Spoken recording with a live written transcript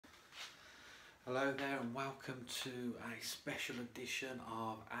Hello there and welcome to a special edition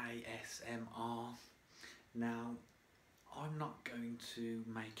of ASMR. Now, I'm not going to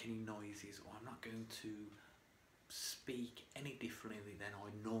make any noises or I'm not going to speak any differently than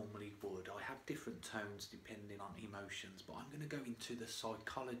I normally would. I have different tones depending on emotions, but I'm going to go into the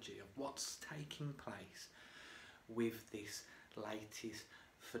psychology of what's taking place with this latest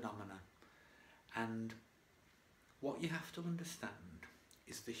phenomenon. And what you have to understand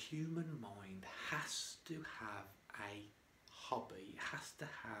is the human mind has to have a hobby, it has to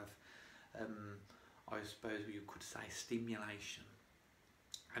have, I suppose you could say, stimulation.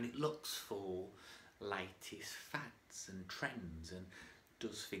 And it looks for latest fads and trends and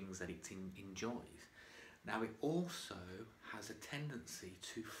does things that it enjoys. Now, it also has a tendency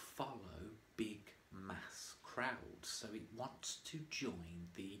to follow big mass crowds, so it wants to join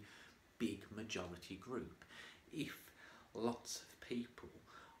the big majority group. If lots of people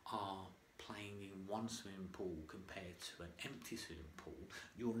are playing in one swimming pool compared to an empty swimming pool,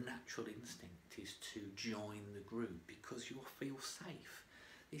 your natural instinct is to join the group because you'll feel safe.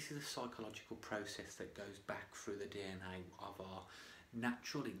 This is a psychological process that goes back through the DNA of our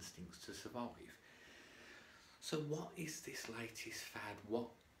natural instincts to survive. So what is this latest fad? What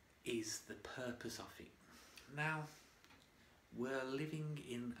is the purpose of it? Now, we're living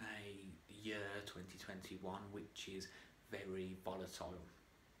in a year 2021 which is very volatile.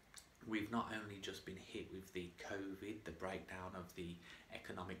 We've not only just been hit with the COVID, the breakdown of the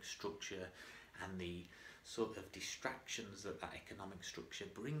economic structure and the sort of distractions that economic structure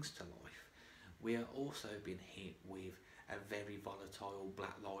brings to life, we are also been hit with a very volatile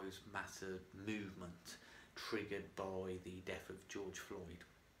Black Lives Matter movement triggered by the death of George Floyd.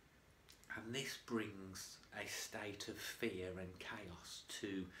 And this brings a state of fear and chaos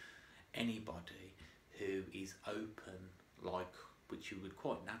to anybody who is open, like which you would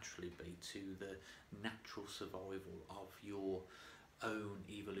quite naturally be, to the natural survival of your own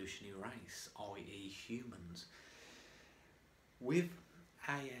evolutionary race, i.e. humans. With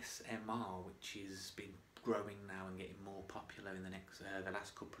ASMR, which has been growing now and getting more popular in the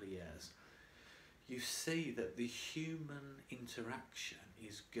last couple of years, you see that the human interaction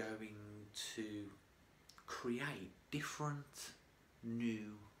is going to create different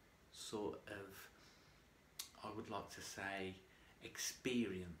new sort of, I would like to say,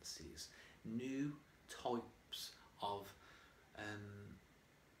 experiences, new types of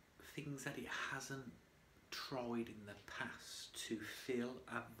things that it hasn't tried in the past to fill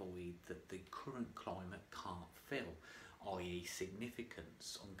a void that the current climate can't fill, i.e.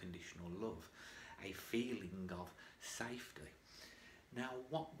 significance, unconditional love, a feeling of safety. Now,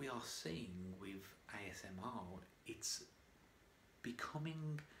 what we are seeing with ASMR, it's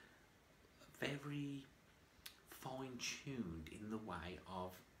becoming very fine-tuned in the way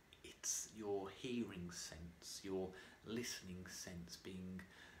of it's your hearing sense, your listening sense being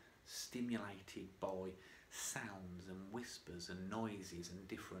stimulated by sounds and whispers and noises and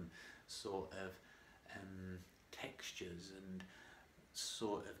different sort of textures and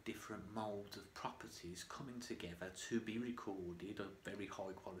sort of different moulds of properties coming together to be recorded, a very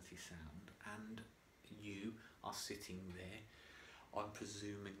high quality sound, and you are sitting there. I'm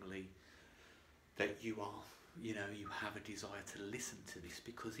presumingly that you are, you have a desire to listen to this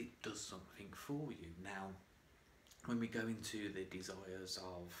because it does something for you. Now, when we go into the desires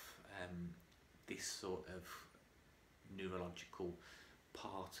of this sort of neurological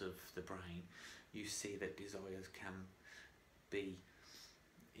part of the brain, you see that desires can be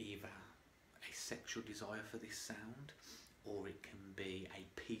either a sexual desire for this sound, or it can be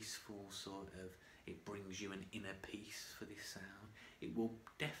a peaceful sort of, it brings you an inner peace for this sound. It will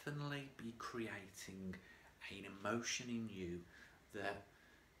definitely be creating an emotion in you that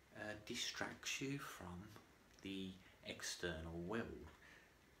distracts you from the external world.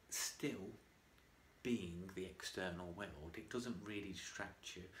 Still being the external world, it doesn't really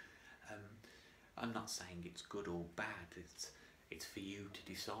distract you. I'm not saying it's good or bad, it's for you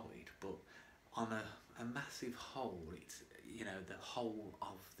to decide, but on a massive whole, it's, the whole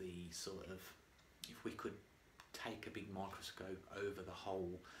of the sort of, if we could take a big microscope over the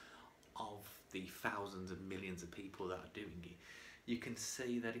whole of the thousands and millions of people that are doing it, you can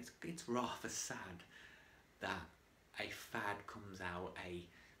see that it's rather sad that a fad comes out, a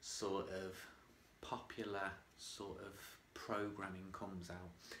sort of popular sort of programming comes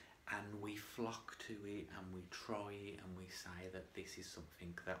out, and we flock to it and we try it and we say that this is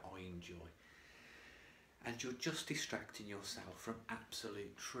something that I enjoy. And you're just distracting yourself from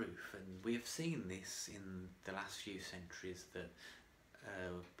absolute truth. And we have seen this in the last few centuries, that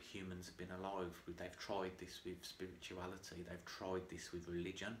humans have been alive. They've tried this with spirituality, they've tried this with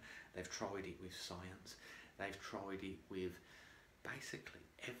religion, they've tried it with science, they've tried it with basically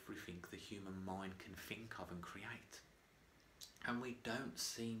everything the human mind can think of and create. And we don't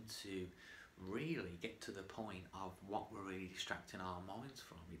seem to really get to the point of what we're really distracting our minds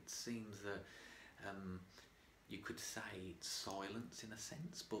from. It seems that you could say it's silence in a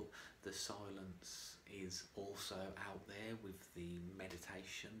sense, but the silence is also out there with the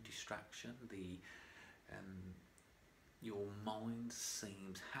meditation distraction. Your mind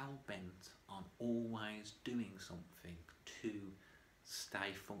seems hell-bent on always doing something to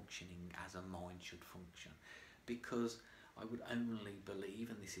stay functioning as a mind should function, because I would only believe,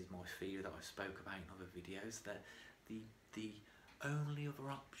 and this is my fear that I spoke about in other videos, that the only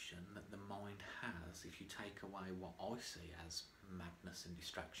other option that the mind has, if you take away what I see as madness and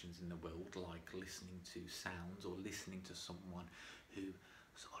distractions in the world, like listening to sounds or listening to someone who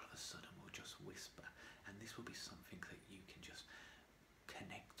all of a sudden will just whisper, and this will be something that you can just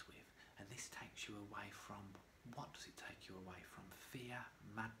connect with, and this takes you away from, what does it take you away from? Fear,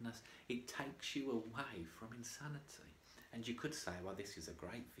 madness. It takes you away from insanity. And you could say, well, this is a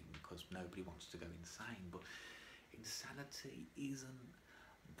great thing because nobody wants to go insane, but insanity isn't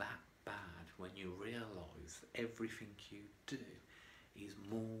that bad when you realise that everything you do is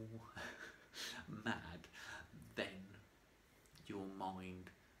more mad than your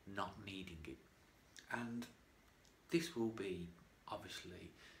mind not needing it. And this will be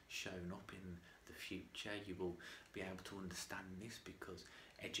obviously shown up in the future. You will be able to understand this because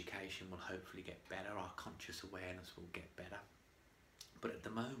education will hopefully get better, our conscious awareness will get better. But at the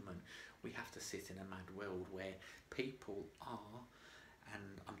moment, we have to sit in a mad world where people are,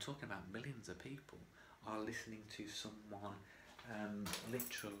 and I'm talking about millions of people, are listening to someone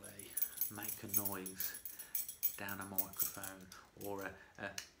literally make a noise down a microphone, or a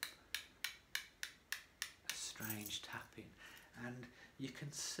strange tapping. And you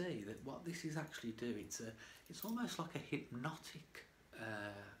can see that what this is actually doing, it's almost like a hypnotic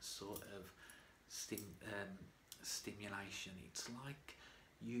sort of stimulation. It's like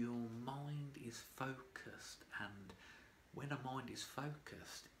your mind is focused, and when a mind is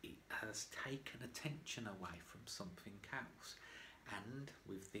focused, it has taken attention away from something else. And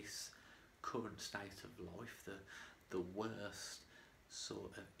with this current state of life, the worst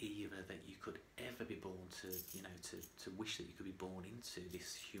sort of era that you could ever be born to, to wish that you could be born into,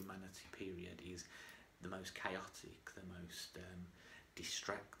 this humanity period, is the most chaotic, the most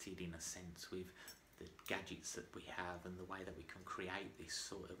distracted in a sense, with the gadgets that we have and the way that we can create this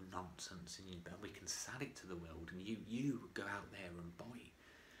sort of nonsense, and we can sell it to the world, and you go out there and buy it.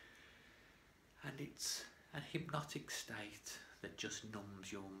 And it's a hypnotic state that just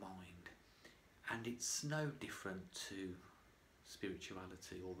numbs your mind, and it's no different to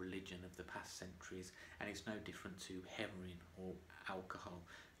spirituality or religion of the past centuries, and it's no different to heroin or alcohol.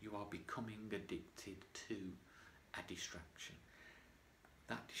 You are becoming addicted to a distraction.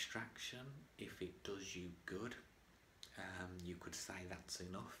 That distraction, if it does you good, you could say that's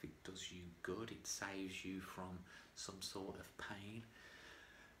enough. It does you good, it saves you from some sort of pain.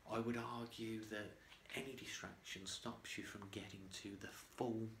 I would argue that any distraction stops you from getting to the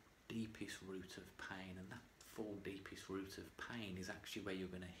full, deepest root of pain, and that full, deepest root of pain is actually where you're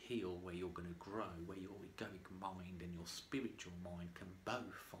going to heal, where you're going to grow, where your egoic mind and your spiritual mind can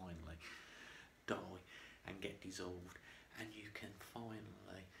both finally die and get dissolved, and you can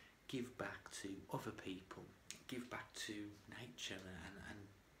finally give back to other people, give back to nature, and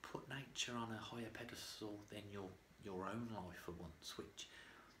put nature on a higher pedestal than your own life for once, which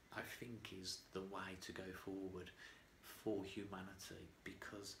I think is the way to go forward for humanity,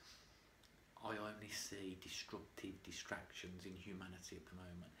 because I only see destructive distractions in humanity at the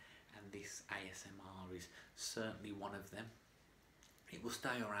moment, and this ASMR is certainly one of them. It will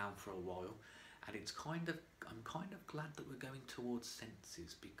stay around for a while, and I'm kind of glad that we're going towards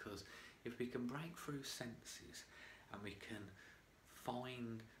senses, because if we can break through senses and we can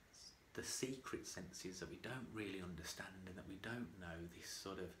find the secret senses that we don't really understand and that we don't know, this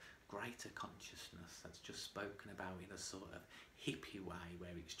sort of greater consciousness that's just spoken about in a sort of hippie way,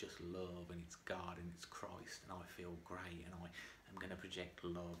 where it's just love and it's God and it's Christ, and I feel great, and I am going to project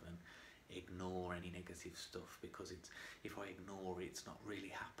love and ignore any negative stuff, because if I ignore it, it's not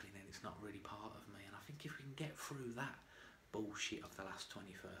really happening and it's not really part of me. And I think if we can get through that bullshit of the last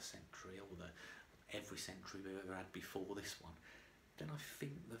 21st century, or every century we've ever had before this one, then I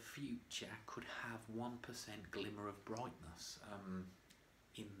think the future could have 1% glimmer of brightness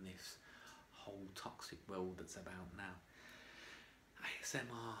in this whole toxic world that's about now.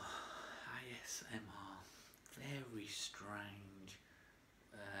 ASMR, very strange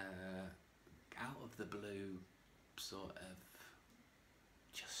out of the blue sort of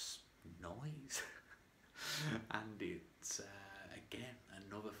just noise. And it's again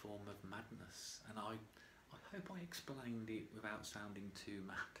another form of madness, and I hope I explained it without sounding too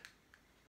mad.